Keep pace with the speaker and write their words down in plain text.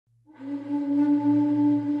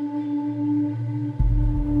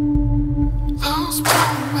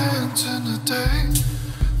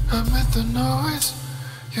the noise,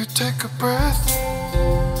 you take a breath.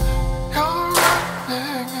 You're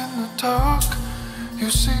running in the dark, you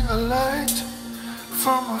see a light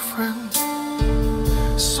from a friend.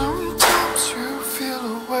 Sometimes you feel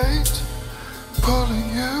a weight pulling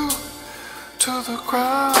you to the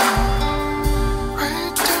ground.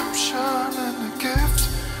 Redemption and a gift,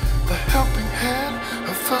 the helping hand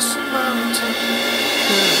of a Samaritan.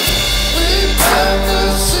 We plant the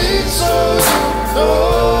seed so you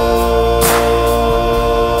know,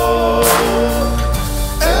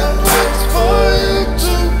 and wait for you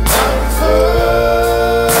to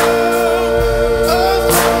unfurl.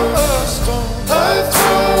 I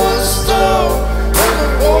throw a stone in the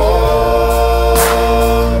water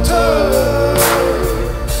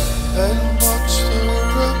and watch the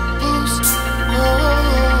ripples roll.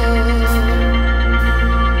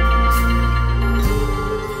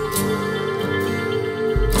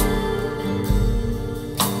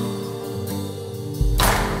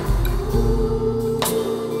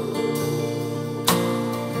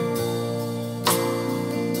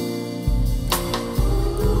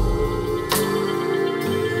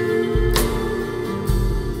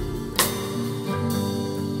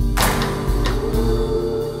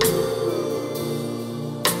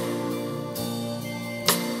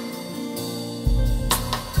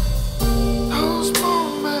 Those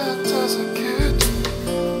moments as a kid,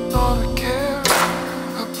 not a care,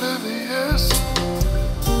 oblivious.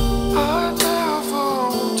 I never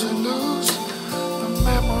want to lose the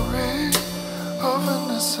memory of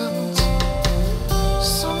innocence.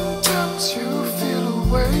 Sometimes you feel a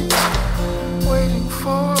weight waiting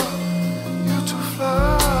for you to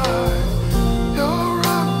fly. You're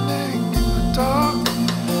running in the dark,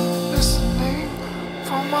 listening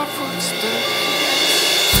for my footsteps.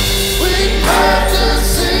 We